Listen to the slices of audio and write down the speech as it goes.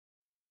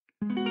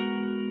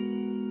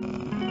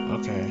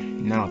Okay,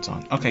 now it's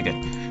on. Okay, good.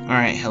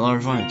 Alright, hello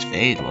everyone, it's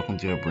Fade. Welcome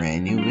to a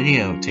brand new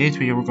video. Today's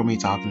video we're going to be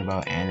talking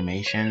about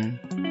animation.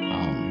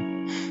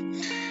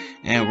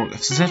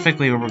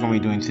 Specifically what we're going to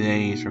be doing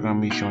today is we're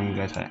going to be showing you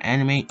guys how to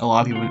animate. A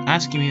lot of people have been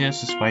asking me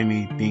this despite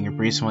me being a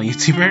pretty small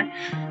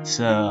YouTuber.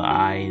 So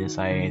I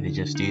decided to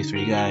just do this for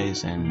you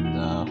guys, and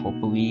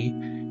hopefully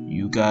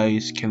you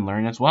guys can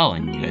learn as well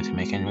and you guys can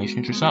make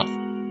animations yourself.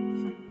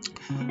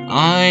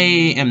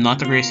 I am not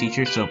the greatest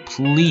teacher, so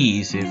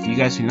please, if you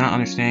guys do not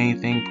understand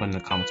anything, put in the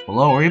comments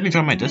below, or even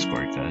join my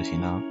Discord, because, you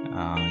know,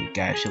 you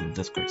gotta show the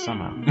Discord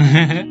somehow.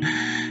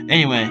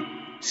 Anyway,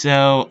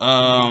 so,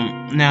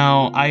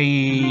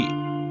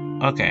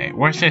 okay,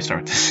 where should I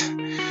start with this?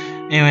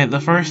 Anyway, the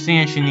first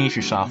thing that you need is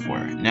your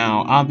software.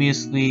 Now,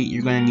 obviously,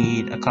 you're gonna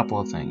need a couple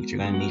of things. You're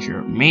gonna need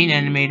your main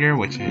animator,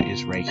 which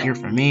is right here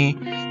for me.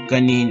 You're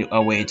gonna need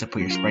a way to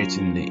put your sprites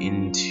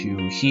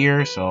into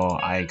here, so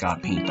I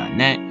got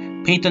paint.net.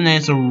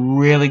 Paint.net is a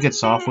really good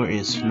software.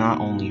 It's not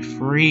only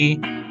free,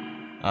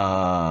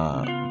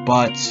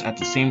 but at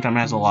the same time it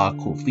has a lot of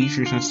cool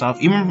features and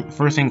stuff. Even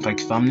for things like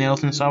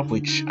thumbnails and stuff,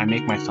 which I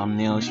make my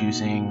thumbnails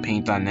using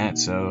paint.net.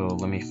 So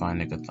let me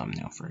find a good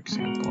thumbnail, for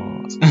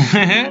example.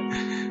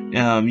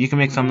 You can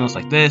make thumbnails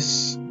like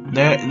this.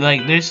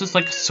 There's just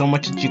like so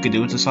much that you could do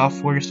with the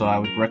software, so I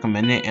would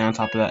recommend it. And on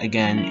top of that,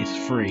 again, it's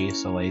free,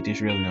 so like there's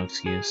really no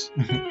excuse.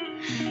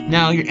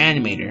 Now your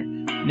animator.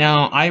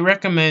 Now I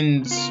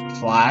recommend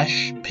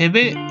Flash.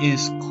 Pivot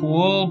is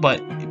cool,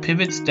 but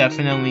Pivot's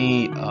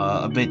definitely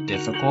a bit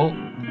difficult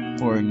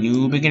for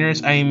new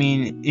beginners. I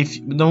mean,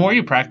 the more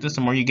you practice,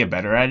 the more you get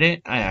better at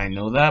it. I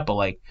know that, but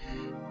like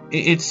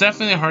it's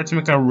definitely hard to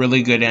make a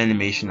really good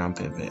animation on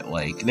Pivot.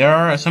 Like, there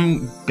are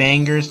some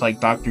bangers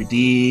like Dr.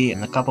 D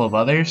and a couple of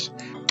others.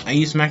 I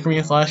use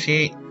Macromedia Flash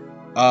 8.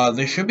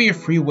 There should be a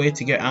free way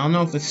to get, I don't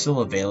know if it's still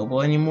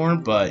available anymore,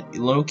 but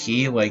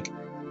low-key, like,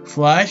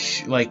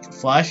 Flash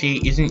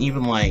 8 isn't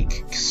even,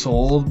 like,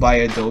 sold by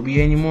Adobe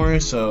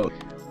anymore, so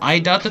I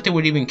doubt that they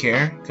would even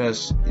care,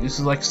 because this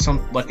is, like,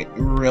 a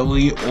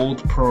really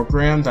old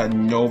program that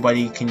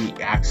nobody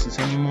can access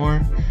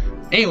anymore.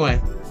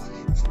 Anyway,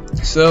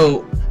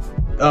 so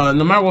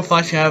no matter what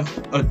Flash you have,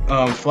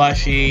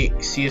 Flash 8,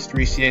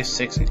 CS3,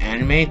 CS6, and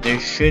Animate, there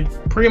should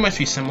pretty much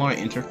be similar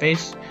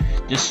interface.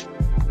 Just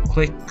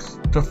click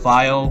to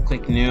File,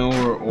 click New,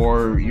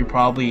 or you're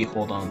probably,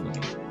 hold on, let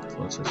me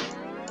close this.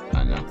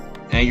 No.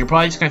 And you're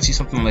probably just gonna see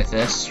something like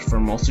this for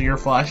most of your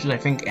flashes. I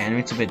think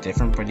Animate's a bit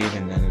different, but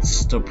even then, it's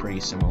still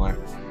pretty similar.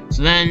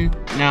 So then,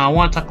 now I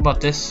want to talk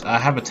about this. I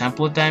have a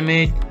template that I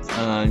made,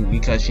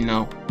 because, you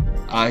know,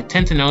 I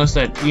tend to notice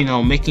that, you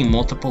know, making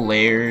multiple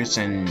layers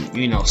and,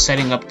 you know,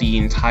 setting up the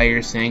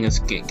entire thing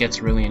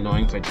gets really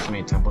annoying, so I just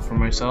made a template for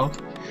myself.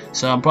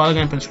 So I'm probably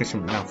going to put a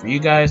description now for you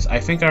guys. I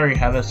think I already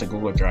have this to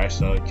Google Drive,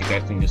 so you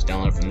guys can just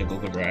download from the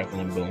Google Drive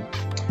and then boom.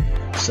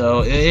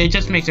 So it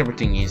just makes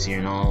everything easier,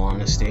 in all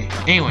honesty.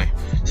 Anyway,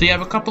 so you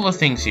have a couple of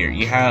things here.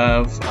 You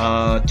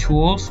have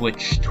tools,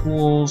 which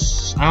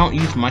tools, I don't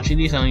use much of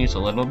these, I only use a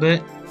little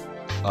bit.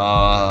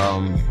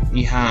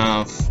 You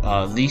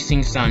have these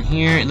things down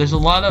here. There's a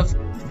lot of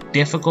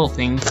difficult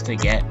things to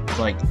get,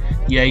 like,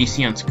 yeah, you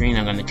see on screen.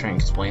 I'm going to try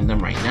and explain them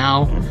right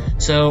now.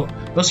 So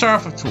let's start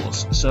off with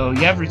tools. So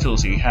you have your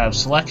tools here. You have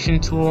selection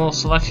tool.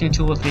 Selection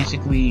tool is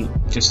basically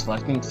just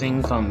selecting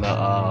things on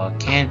the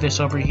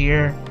canvas over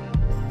here.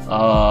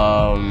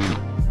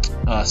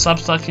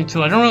 Sub-selection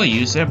tool, I don't really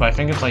use it, but I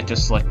think it's like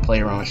just like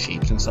play around with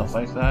shapes and stuff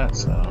like that,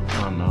 so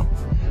I don't know.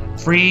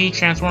 Free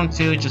transform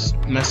tool, just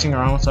messing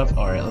around with stuff.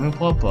 Alright, let me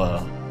pull up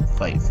a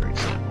fight, for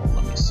example.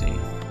 Let me see.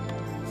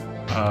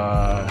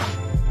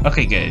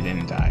 Okay, good, it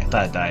didn't die. I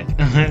thought it died.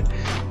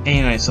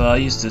 Anyway, so I'll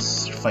use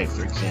this fight,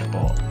 for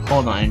example.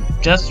 Hold on,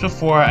 just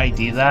before I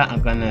do that,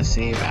 I'm gonna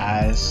save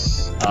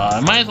as,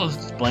 I might as well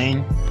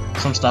explain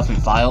some stuff in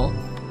File.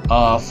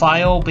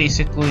 File,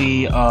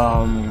 basically,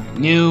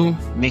 new,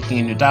 making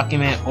a new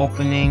document,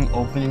 opening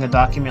a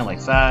document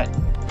like that.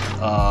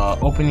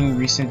 Opening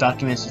recent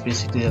documents is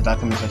basically the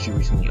documents that you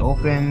recently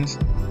opened.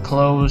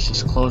 Close,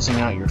 just closing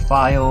out your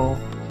file.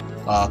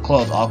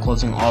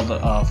 Closing all the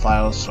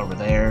files over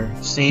there.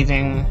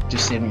 Saving,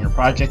 just saving your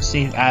project.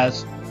 Save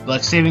as,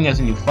 like saving as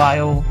a new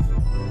file.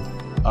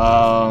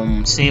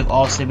 Save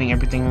all, saving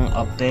everything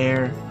up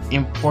there.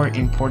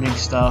 Importing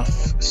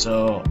stuff.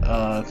 So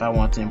if I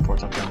want to import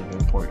something, I can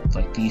import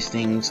like these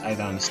things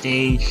either on the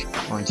stage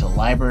or into the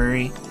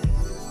library,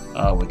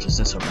 which is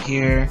this over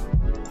here.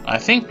 I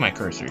think my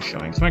cursor is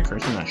showing. Is my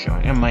cursor not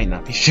showing? It might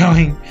not be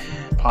showing.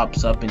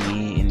 Pops up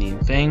in the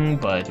thing,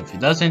 but if it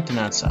doesn't, then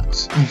that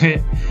sucks.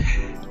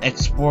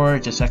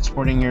 Export, just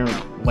exporting your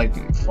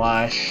like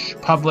Flash.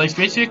 Publish,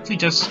 basically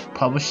just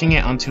publishing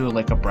it onto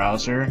like a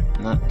browser.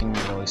 Nothing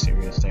really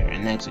serious there.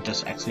 And next,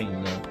 just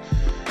exiting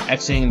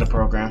the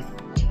program.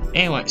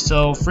 Anyway,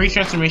 so free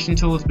transformation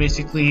tool is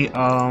basically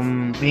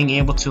being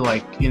able to,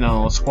 like, you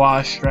know,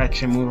 squash,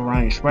 stretch, and move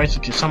around your sprites,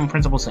 which is some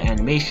principles of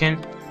animation.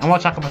 I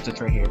want to talk about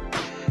this right here.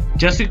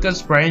 just because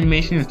sprite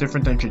animation is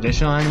different than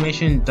traditional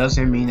animation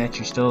doesn't mean that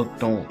you still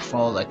don't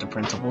follow like the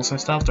principles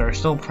and stuff. There are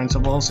still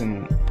principles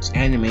in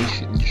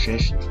animation,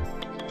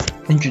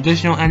 in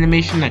traditional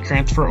animation that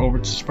transfer over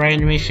to sprite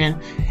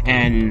animation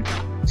and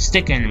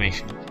stick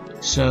animation.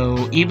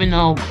 So even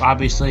though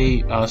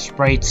obviously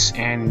sprites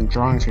and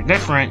drawings are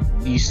different,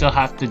 you still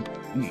have to,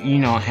 you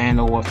know,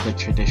 handle with the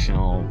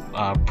traditional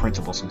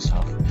principles and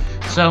stuff.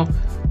 So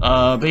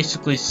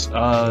basically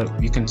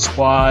you can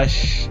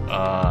squash,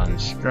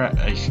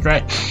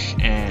 stretch,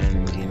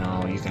 and you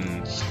know, you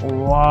can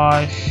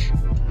squash,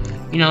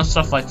 you know,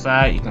 stuff like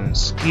that. You can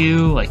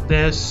skew like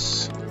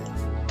this.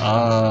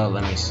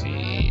 Let me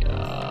see.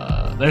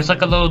 There's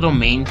like a little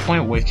domain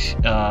point which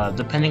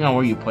depending on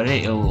where you put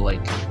it, it'll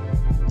like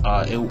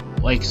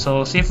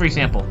so say for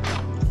example,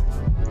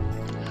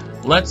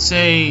 let's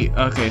say,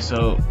 okay,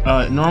 so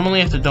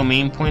normally if the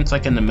domain point's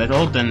like in the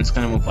middle, then it's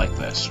gonna move like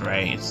this,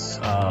 right? It's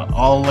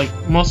all like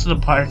most of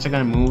the parts are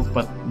gonna move,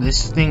 but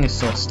this thing is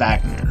still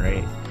stagnant,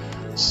 right?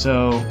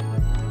 So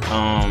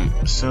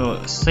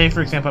so say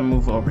for example I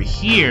move over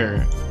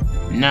here,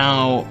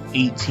 now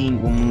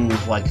 18 will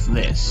move like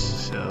this.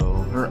 So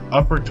her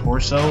upper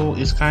torso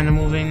is kind of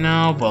moving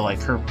now, but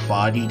like her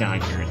body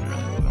down here isn't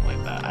really moving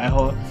like that.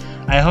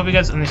 I hope you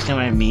guys understand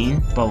what I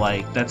mean, but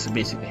like that's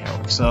basically how it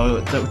works.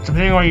 So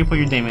depending on where you put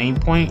your domain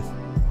point,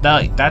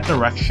 that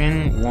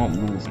direction won't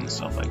move and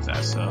stuff like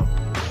that. So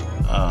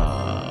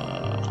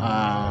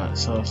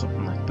so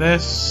something like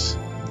this.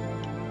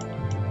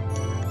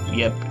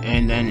 Yep,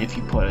 and then if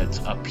you put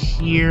it up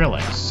here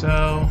like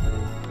so,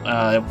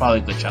 it'll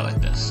probably glitch out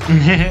like this.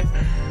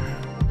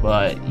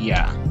 But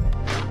yeah,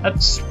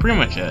 that's pretty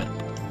much it.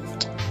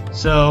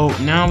 So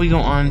now we go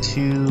on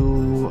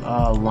to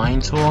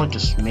line tool,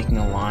 just making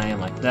a line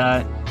like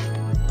that.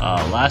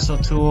 Lasso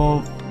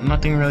tool,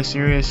 nothing really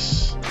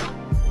serious.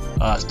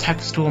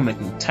 Text tool,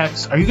 making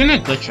text. Are you gonna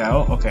glitch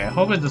out? Okay, I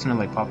hope it doesn't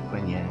like pop up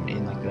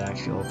in like the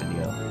actual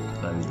video.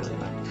 That'd be really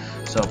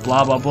nice. So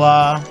blah blah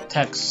blah,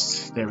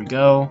 text. There we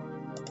go.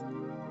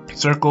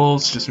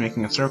 Circles, just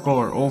making a circle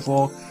or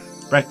oval.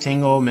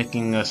 Rectangle,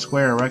 making a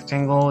square or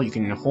rectangle. You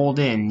can hold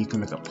it and you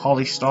can make a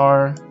poly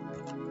star.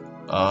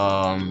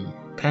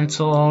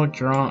 Pencil,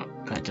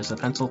 just a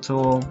pencil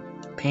tool.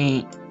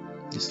 Paint,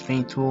 just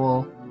paint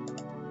tool.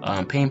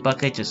 Paint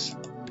bucket, just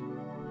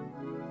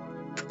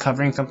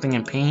covering something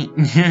in paint.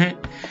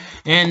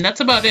 And that's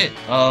about it.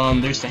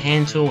 There's the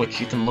hand tool, which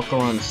you can look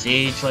around the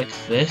stage like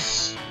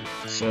this.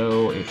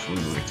 So if we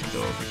were to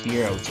go over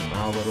here, I would zoom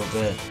out a little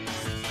bit.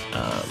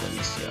 Let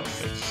me see, I'll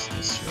fix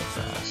this real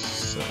fast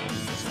so it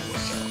doesn't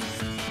glitch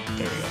out.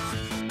 There we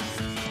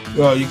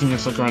go. Well, you can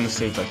just look around the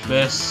stage like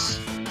this.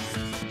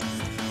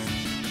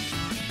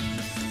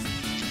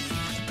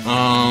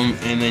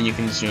 And then you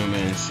can zoom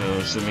in,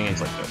 so zooming in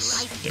like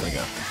this. There we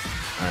go.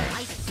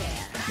 Alright.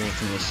 Then you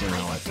can just zoom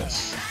out like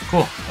this.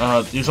 Cool.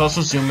 There's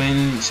also zoom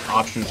in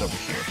options over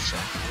here, so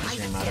it doesn't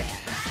really matter.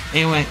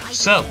 Anyway,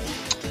 so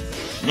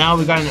now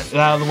we got it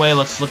out of the way,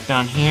 let's look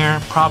down here.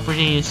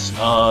 Properties.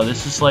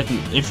 This is like,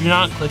 if you're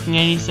not clicking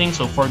anything,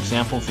 so for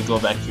example, if you go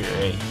back here,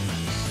 right?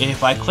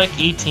 If I click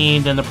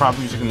 18, then the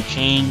properties are going to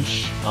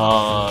change,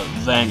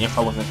 than if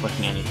I wasn't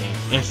clicking anything.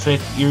 If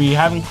you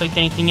haven't clicked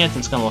anything yet, then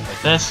it's going to look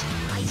like this.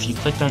 If you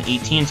clicked on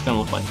 18, it's going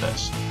to look like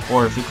this.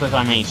 Or if you click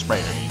on any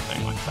sprite or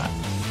anything like that.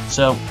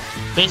 So,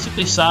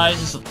 basically size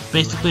is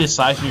basically the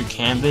size of your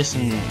canvas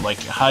and like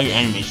how your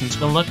animation is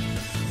going to look.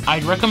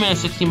 I'd recommend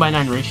a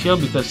 16:9 ratio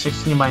because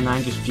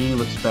 16:9 just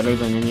genuinely looks better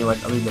than any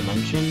like other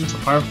dimensions.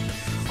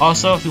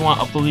 Also, if you want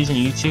to upload these on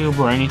YouTube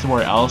or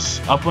anywhere else,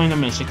 uploading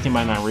them in a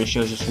 16:9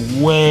 ratio is just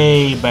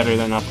way better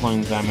than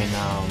uploading them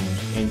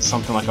in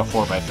something like a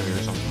 4:3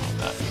 or something like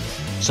that.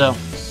 So,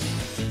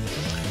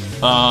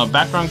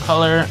 background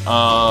color,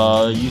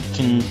 you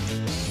can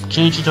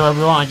change it to whatever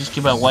you want. I just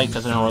keep it white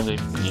because I don't really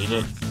need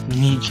to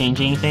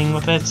change anything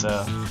with it.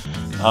 So,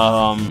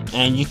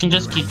 and you can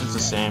just keep it the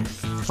same.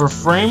 For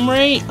frame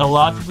rate, a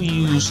lot of people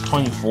use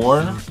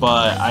 24,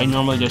 but I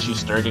normally just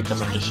use 30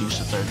 because I'm just used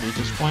to 30 at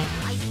this point.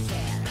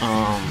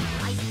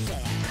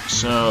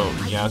 So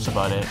yeah, that's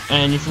about it.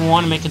 And if you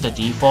want to make it the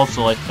default,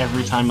 so like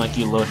every time like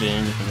you load it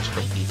in, you can just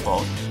click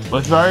default.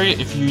 But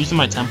if you're using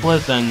my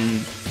template,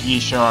 then you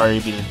should already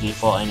be the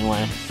default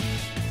anyway.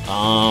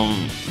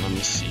 Let me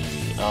see.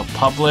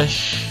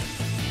 Publish.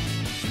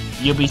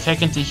 You'll be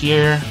taken to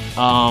here.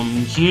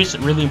 Here's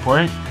really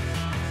important.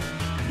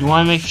 You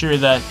want to make sure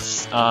that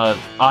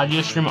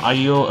audio stream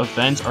audio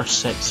events are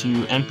set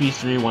to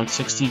MP3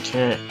 160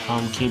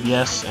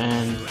 kbps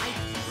and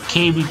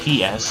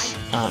kbps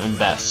and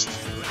best.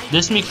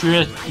 This makes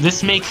sure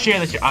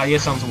that your audio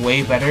sounds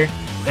way better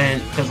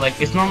than, because like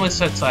it's normally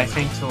set to, I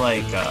think, to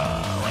like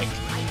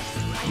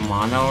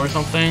mono or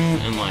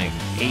something and like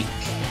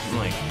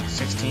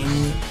 16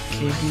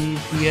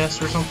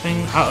 kbps or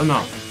something. I don't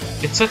know.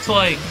 It's set to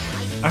like,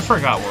 I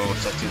forgot what it was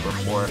set to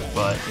before,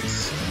 but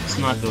it's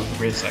not the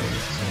greatest settings.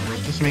 So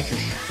just make your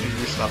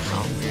stuff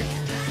sound weird.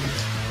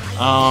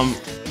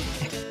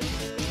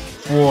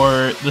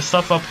 For the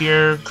stuff up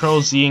here,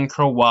 Ctrl Z and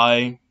Ctrl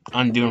Y,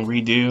 undo and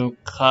redo,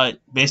 cut,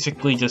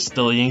 basically just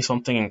deleting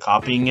something and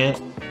copying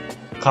it.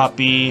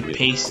 Copy,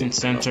 paste and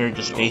center,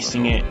 just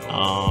pasting it.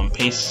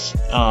 Paste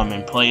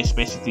in place,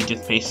 basically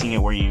just pasting it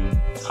where you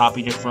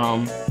copied it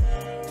from.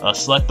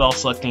 Select all,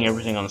 selecting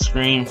everything on the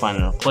screen. Find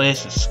and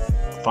replace, just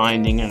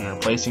finding and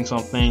replacing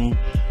something.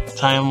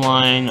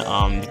 Timeline,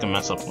 you can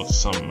mess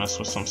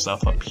with some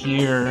stuff up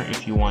here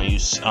if you want to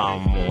use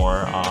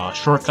more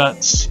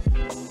shortcuts.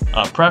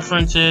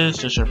 Preferences,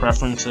 just your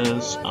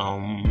preferences.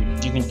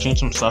 You can change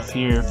some stuff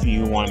here if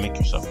you want to make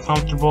yourself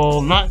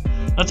comfortable.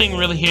 Nothing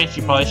really here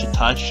you probably should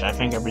touch. I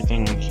think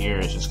everything here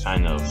is just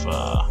kind of,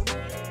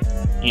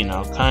 you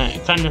know,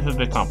 kind of a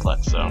bit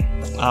complex. So,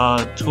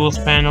 tools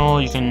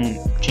panel, you can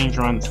change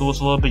around the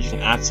tools a little bit. You can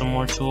add some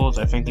more tools.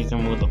 I think you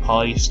can move the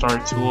poly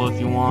start tool if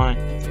you want,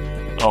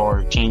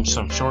 or change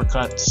some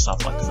shortcuts,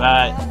 stuff like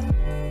that.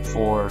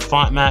 For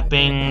font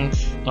mapping,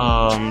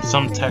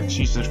 some text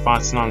uses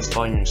fonts not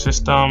installed in your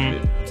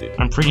system.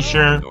 I'm pretty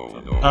sure.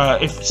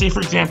 If, say for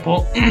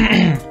example,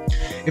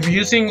 if you're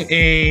using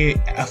a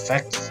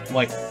effect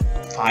like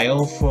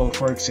file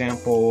for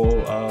example,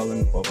 let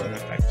me pull up an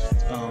effect.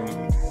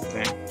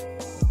 Okay.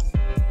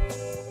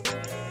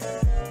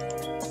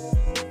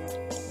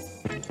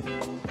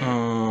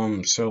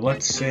 So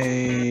let's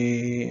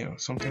say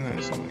something that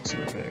isn't like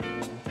super big.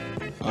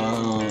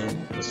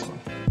 This one.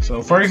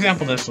 So for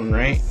example, this one,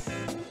 right?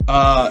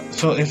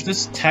 So if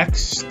this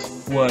text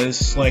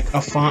was like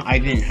a font I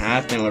didn't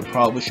have, then it would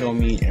probably show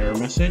me an error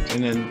message,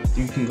 and then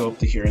you can go up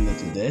to here and then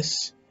do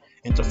this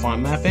into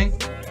font mapping.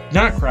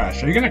 Not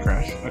crash. Are you gonna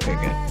crash? Okay,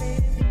 good.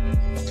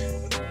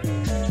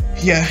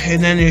 Yeah,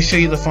 and then it'll show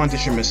you the font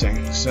that you're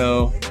missing.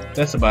 So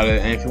that's about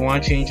it. And if you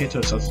want to change it to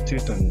a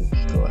substitute, then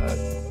just go ahead.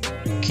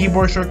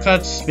 Keyboard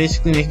shortcuts,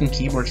 basically making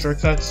keyboard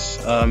shortcuts.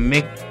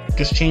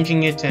 Just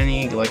changing it to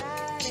any like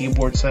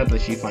keyboard setup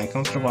that you find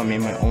comfortable. I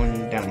made my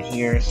own down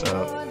here,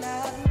 so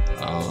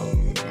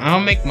I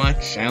don't make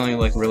much. I only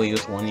like really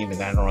use one, even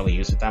I don't really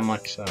use it that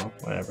much, so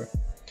whatever.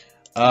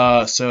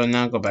 So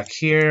now go back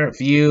here,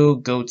 view,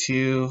 go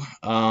to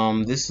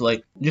this is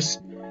like just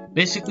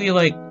basically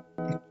like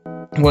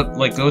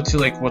go to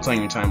like what's on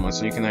your timeline.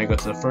 So you can either go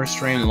to the first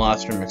frame, the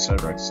last frame,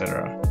 etc.,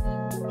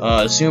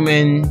 etc. Zoom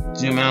in,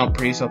 zoom out,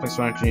 pretty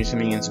self-explanatory.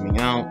 Zooming in, zooming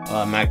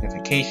out.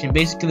 Magnification,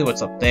 basically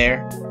what's up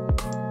there.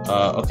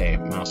 Okay,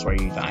 mouse, why are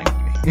you dying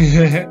on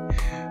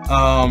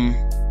me?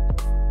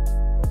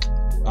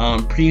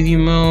 Preview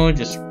mode,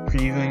 just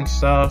previewing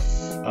stuff.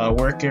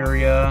 Work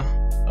area,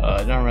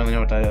 I don't really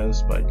know what that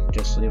is, but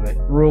just leave it.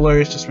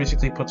 Rulers, just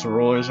basically puts the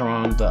rulers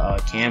around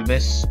the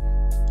canvas.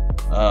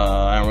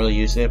 I don't really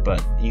use it,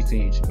 but you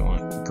can use it if you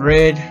want.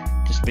 Grid,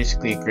 just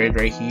basically a grid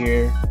right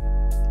here.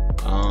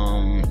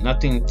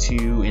 Nothing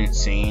too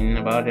insane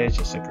about it,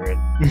 just a grid.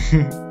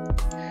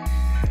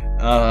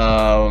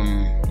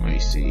 Let me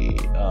see.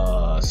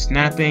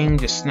 Snapping,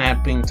 just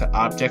snapping to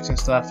objects and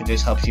stuff. It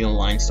just helps you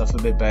align stuff a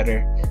bit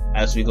better.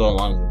 As we go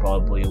along, we'll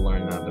probably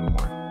learn that a bit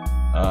more.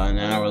 And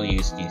I don't really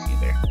use these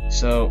either.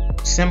 So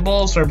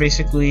symbols are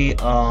basically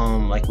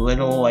like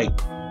little like,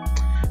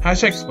 how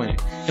should I explain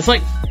it? It's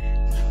like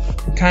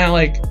kind of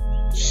like,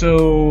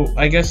 so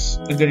I guess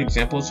a good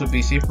example would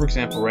be, say for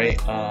example, right?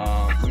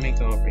 Let me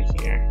go over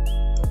here.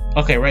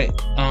 Okay, right.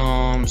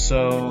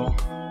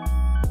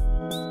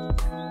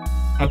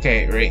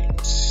 Okay,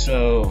 right.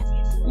 So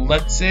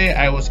let's say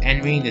I was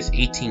animating this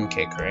 18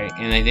 kick, right?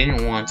 And I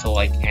didn't want to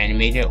like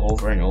animate it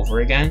over and over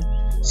again.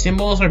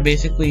 Symbols are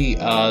basically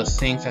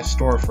things that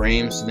store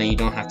frames, so then you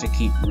don't have to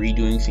keep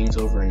redoing things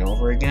over and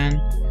over again.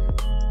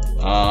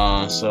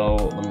 So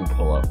let me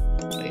pull up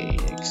an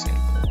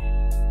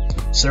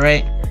example. So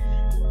right.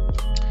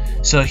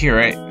 So here,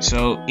 right?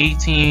 So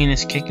 18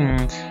 is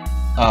kicking.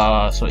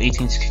 So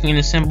 18 is kicking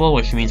the symbol,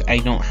 which means I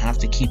don't have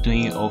to keep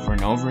doing it over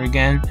and over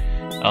again.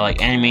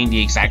 Like animating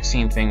the exact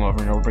same thing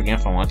over and over again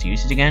if I want to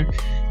use it again.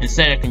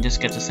 Instead, I can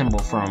just get the symbol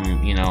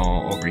from, you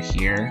know, over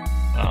here.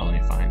 Let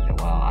me find it.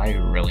 Wow, I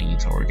really need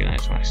to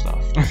organize my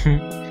stuff.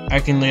 I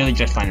can literally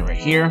just find it right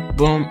here,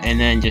 boom, and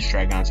then just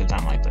drag onto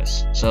time like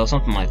this. So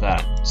something like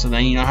that. So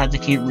then you don't have to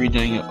keep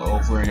redoing it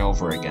over and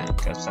over again,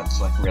 because that's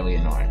like really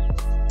annoying.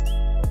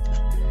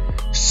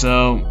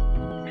 So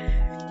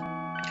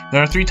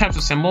there are 3 types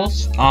of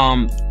symbols: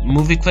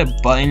 movie clip,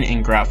 button,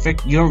 and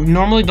graphic. You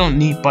normally don't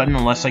need button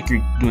unless like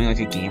you're doing like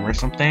a game or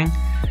something.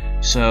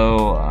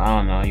 So I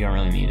don't know, you don't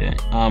really need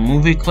it.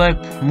 Movie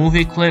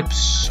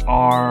clips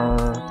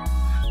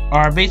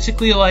are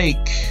basically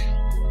like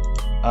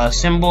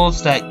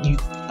symbols that you.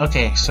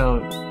 Okay,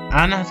 so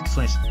I don't know how to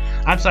explain this.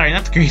 I'm sorry,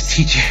 not the greatest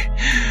teacher,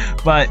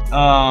 but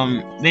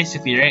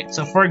basically, right?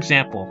 So for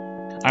example,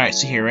 all right,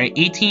 so here, right,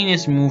 18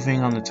 is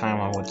moving on the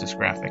timeline with this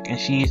graphic, and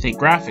she is a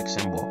graphic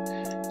symbol.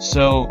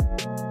 So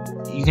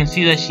you can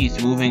see that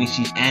she's moving,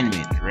 she's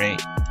animated,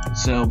 right?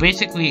 So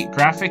basically,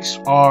 graphics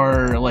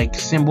are like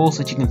symbols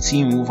that you can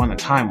see move on the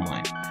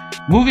timeline.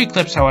 Movie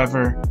clips,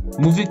 however,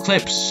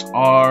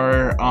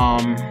 are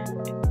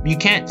you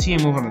can't see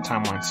it move on the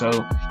timeline. So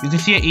you can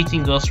see that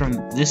 18 goes from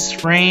this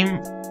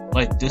frame,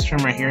 like this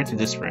frame right here, to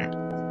this frame,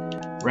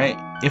 right?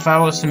 if I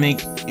was to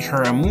make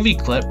her a movie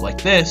clip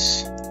like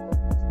this,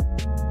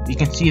 you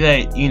can see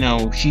that, you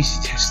know, she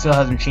still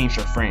hasn't changed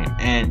her frame.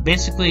 And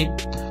basically,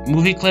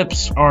 movie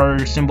clips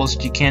are symbols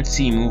that you can't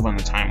see move on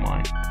the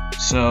timeline.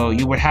 So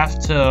you would have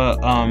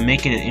to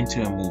make it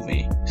into a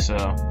movie. So,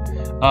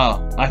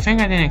 I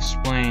think I didn't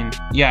explain.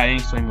 Yeah, I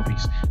didn't explain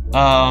movies.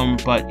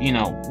 But you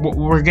know,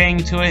 we're getting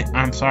to it.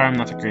 I'm sorry, I'm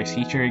not the greatest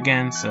teacher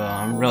again. So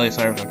I'm really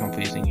sorry for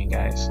confusing you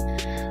guys.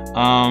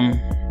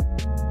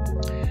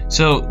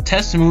 So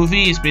test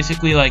movie is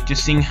basically like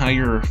just seeing how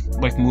your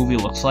like movie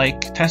looks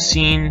like. Test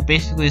scene,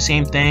 basically the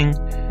same thing,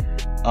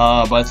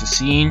 but it's a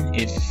scene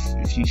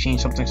if you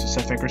change something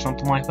specific or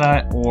something like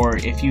that, or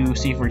if you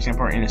see, for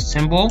example, in a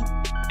symbol,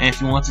 and if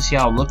you want to see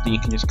how it looked, then you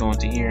can just go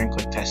into here and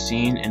click test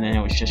scene, and then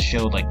it would just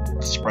show like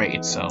the sprite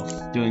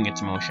itself doing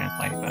its motion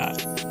like that.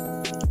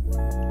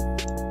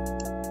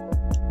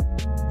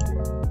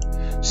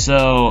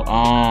 So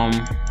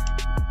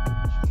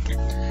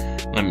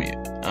let me.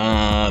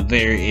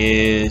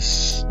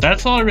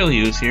 That's all I really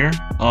use here.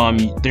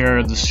 There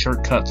are the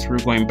shortcuts for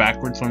going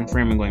backwards one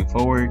frame and going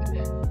forward.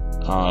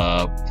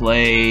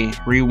 Play,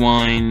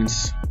 rewind,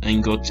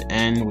 and go to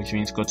end, which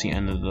means go to the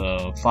end of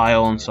the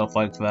file and stuff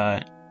like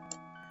that.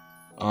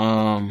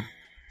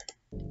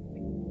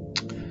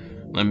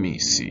 Let me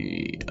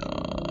see.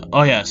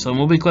 Oh yeah, so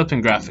movie clips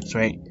and graphics,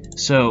 right?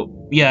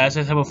 So yeah, as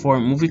I said before,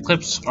 movie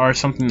clips are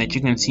something that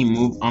you can see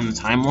move on the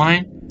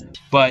timeline,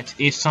 but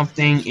if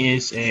something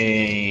is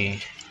a...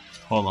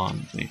 Hold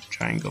on, let me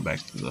try and go back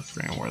to the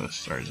frame where this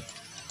started.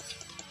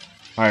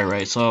 Alright,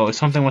 right, so if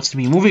something wants to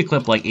be movie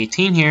clip like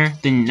 18 here,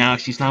 then now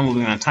she's not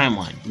moving on a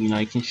timeline. You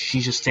know,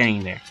 she's just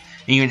standing there.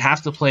 And you would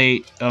have to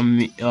play,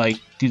 like,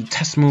 do the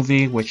test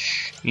movie,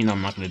 which, you know,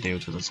 I'm not going to do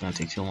because it's going to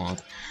take too long.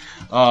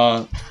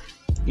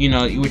 You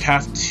know, you would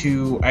have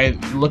to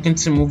look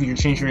into movie or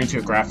change her into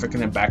a graphic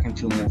and then back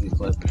into a movie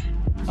clip.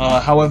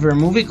 However,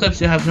 movie clips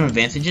do have some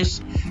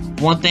advantages.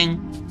 One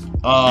thing,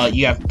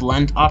 you have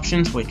blend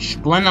options,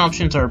 which blend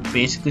options are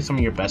basically some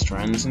of your best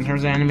friends in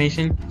terms of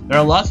animation. There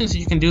are a lot of things that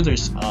you can do.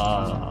 There's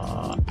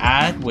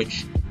add,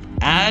 which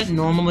add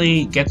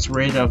normally gets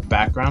rid of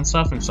background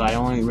stuff, and so I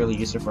only really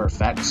use it for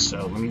effects.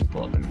 So let me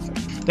pull up an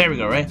effect. There we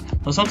go, right?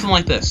 So something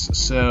like this.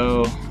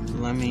 So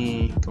let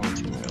me go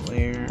into another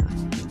layer,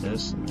 do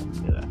this, and then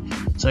do that.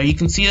 So you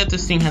can see that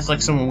this thing has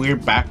like some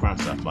weird background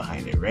stuff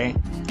behind it, right?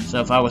 So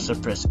if I was to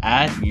press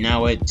add,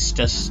 now it's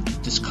just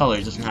this color,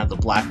 it doesn't have the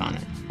black on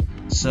it.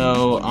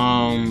 So,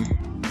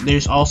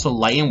 there's also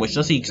lighten, which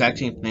does the exact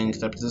same thing,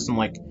 except it doesn't,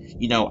 like,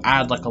 you know,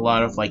 add, like, a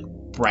lot of, like,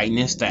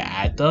 brightness that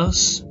add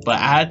does. But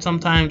add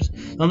sometimes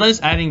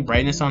adding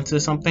brightness onto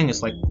something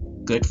is, like,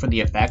 good for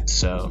the effect,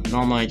 so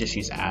normally I just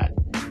use add.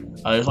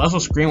 There's also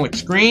screen, which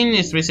screen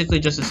is basically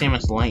just the same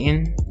as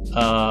lighten.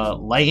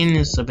 Lighten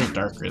is a bit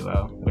darker,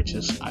 though, which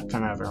is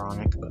kind of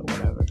ironic, but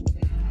whatever.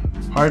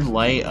 Hard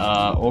light,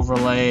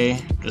 overlay,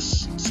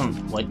 just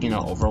some, like, you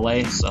know,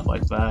 overlay, stuff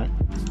like that.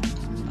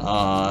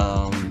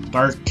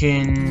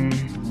 Darken,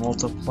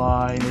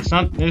 multiply.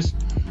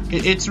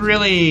 It's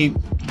really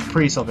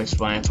pretty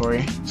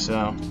self-explanatory.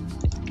 So,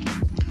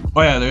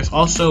 oh yeah, there's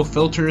also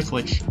filters,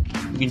 which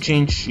you can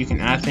change. You can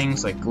add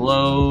things like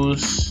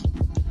glows.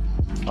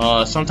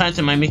 Sometimes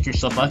it might make your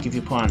stuff ugly if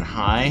you put on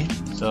high,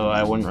 so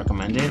I wouldn't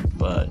recommend it.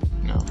 But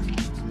no.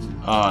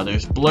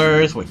 There's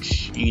blurs,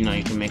 which you know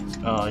you can make.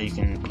 You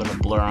can put a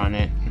blur on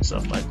it and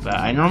stuff like that.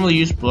 I normally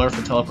use blur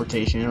for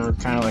teleportation or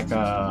kind of like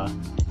a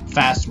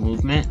fast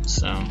movement.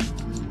 So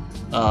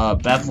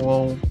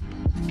bevel,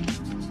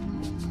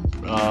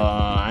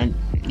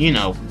 you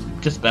know,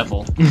 just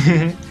bevel.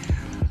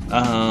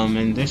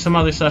 And there's some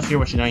other stuff here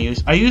which I don't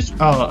use. I use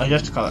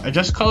adjust color.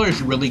 Adjust color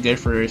is really good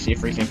for, say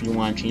for example, you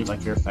want to change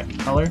like your effect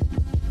color.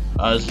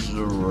 This is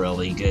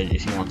really good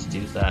if you want to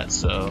do that.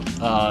 So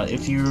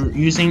if you're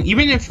using,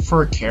 even if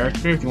for a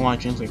character, if you want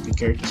to change like the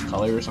character's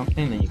color or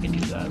something, then you can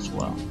do that as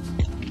well.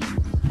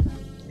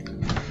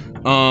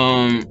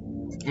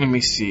 Let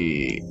me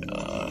see.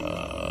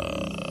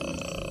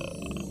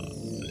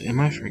 Am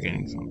I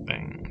forgetting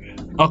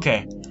something?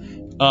 Okay.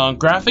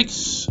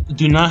 Graphics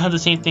do not have the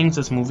same things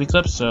as movie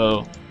clips.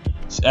 So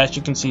as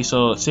you can see,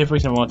 so say for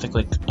example I want to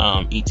click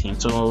 18.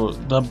 So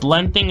the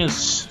blend thing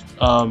is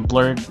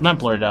blurred, not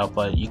blurred out,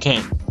 but you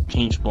can't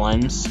change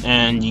blends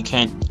and you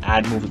can't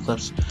add movie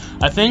clips.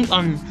 I think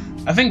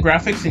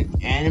graphics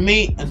in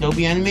Animate,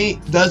 Adobe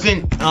Animate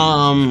doesn't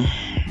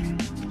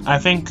I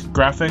think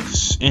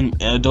graphics in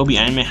Adobe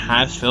Animate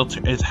has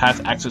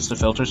access to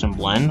filters and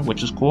blend,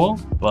 which is cool,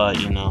 but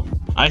you know,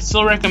 I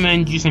still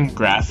recommend using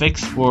graphics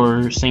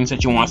for things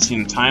that you want to see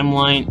in the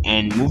timeline,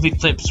 and movie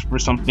clips for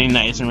something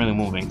that isn't really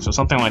moving. So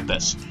something like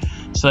this.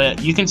 So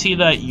you can see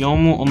that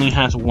Yomu only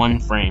has one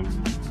frame,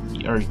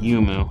 or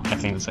Yumu, I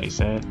think that's how you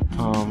say it.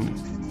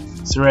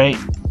 So right.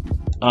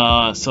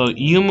 So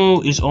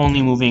Yumu is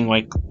only moving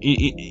like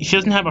she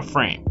doesn't have a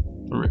frame.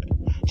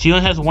 She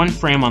only has one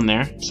frame on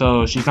there,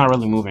 so she's not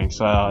really moving.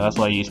 So that's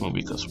what I use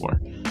movie clips for.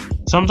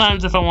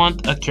 Sometimes if I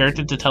want a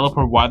character to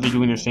teleport while they're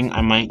doing their thing,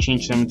 I might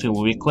change them to a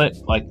movie clip.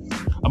 Like,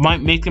 I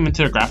might make them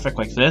into a graphic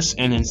like this,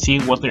 and then see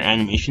what their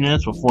animation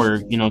is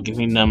before, you know,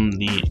 turning them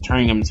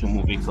into a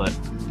movie clip.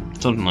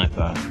 Something like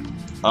that.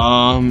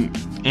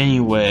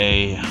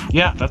 Anyway,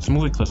 yeah, that's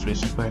movie clips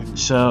basically.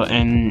 So,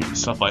 and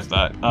stuff like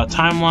that.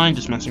 Timeline,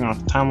 just messing around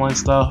with the timeline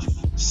stuff.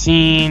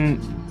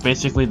 Scene,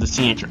 basically the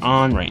scene that you're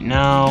on right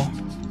now.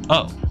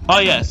 Oh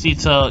yeah, see,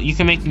 so you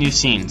can make new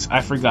scenes.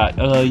 I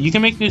forgot. You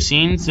can make new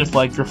scenes if,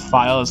 like, your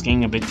file is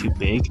getting a bit too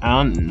big.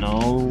 I don't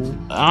know.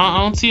 I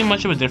don't see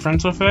much of a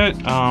difference with it.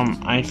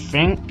 I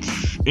think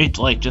it,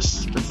 like,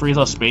 just frees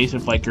up space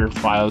if, like, your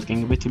file is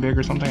getting a bit too big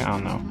or something. I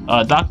don't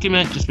know.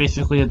 Document, just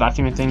basically a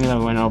document thing that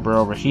we went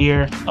over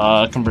here.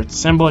 Convert to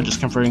symbol, just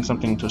converting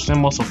something into a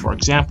symbol. So, for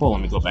example,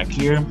 let me go back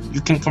here.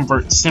 You can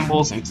convert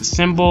symbols into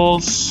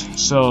symbols.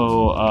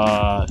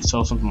 So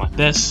something like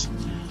this.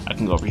 I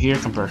can go over here,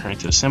 convert her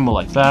into a symbol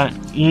like that,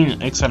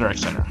 etc,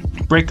 etc.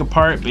 Break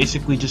apart,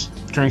 basically just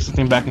turning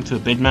something back into a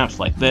bitmaps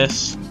like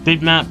this.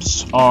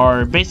 Bitmaps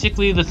are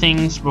basically the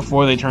things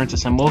before they turn into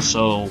symbols,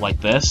 so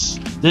like this.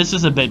 This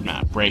is a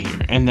bitmap right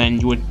here, and then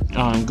you would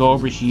go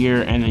over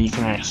here, and then you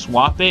can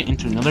swap it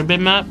into another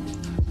bitmap,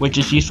 which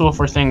is useful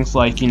for things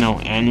like, you know,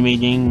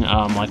 animating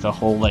like a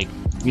whole, like,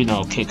 you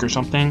know, cake or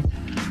something.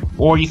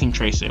 Or you can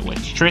trace it,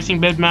 which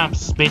tracing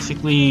bitmaps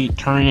basically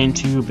turn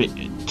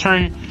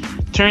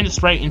the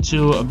sprite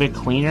into a bit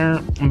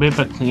of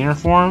a cleaner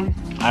form.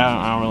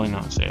 I don't really know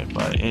how to say it,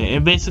 but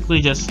it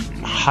basically just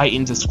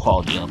heightens its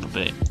quality up a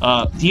bit.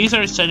 These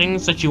are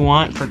settings that you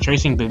want for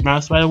tracing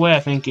bitmaps, by the way. I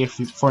think if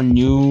for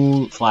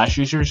new Flash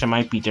users, it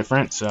might be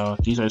different. So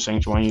these are the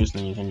settings you want to use,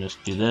 then you can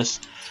just do this,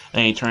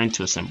 and you turn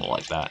into a symbol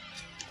like that.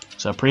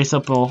 So pretty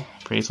simple,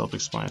 pretty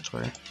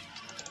self-explanatory.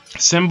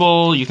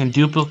 Symbol, you can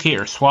duplicate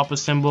or swap a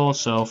symbol.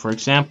 So for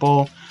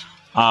example,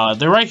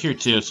 they're right here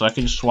too, so I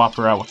can just swap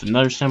her out with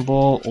another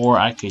symbol, or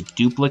I could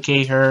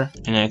duplicate her,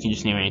 and then I can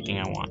just name anything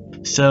I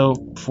want. So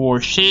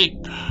for shape,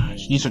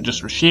 these are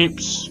just for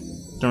shapes,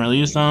 don't really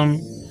use them.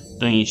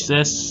 Don't use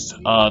this.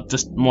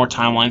 Just more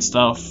timeline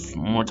stuff,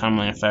 more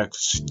timeline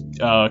effects.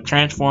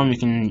 Transform, you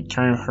can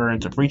turn her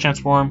into free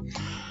transform.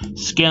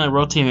 Scale and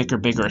rotate, make her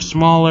bigger or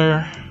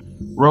smaller.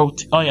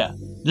 Oh yeah.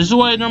 This is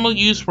what I normally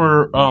use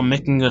for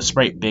making a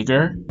sprite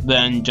bigger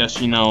than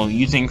just, you know,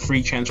 using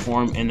free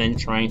transform and then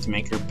trying to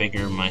make her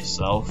bigger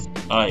myself.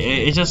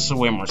 It's just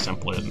way more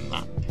simpler than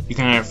that. You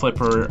can either flip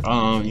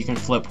her, you can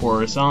flip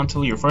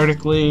horizontally or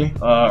vertically,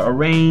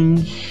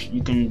 arrange,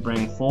 you can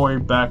bring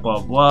forward, back,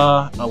 blah,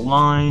 blah,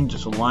 align,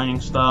 just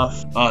aligning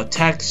stuff,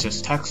 text,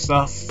 just text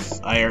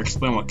stuff. I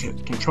explained what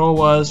control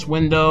was,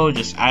 window,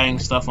 just adding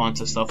stuff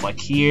onto stuff like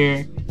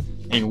here.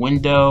 In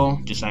window,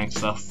 just adding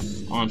stuff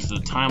onto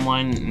the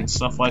timeline and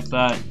stuff like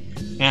that.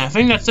 And I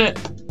think that's it.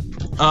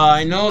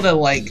 I know that,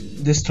 like,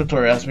 this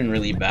tutorial has been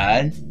really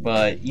bad,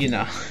 but, you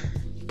know.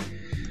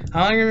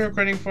 How long are we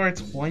recording for?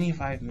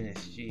 25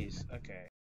 minutes, jeez, okay.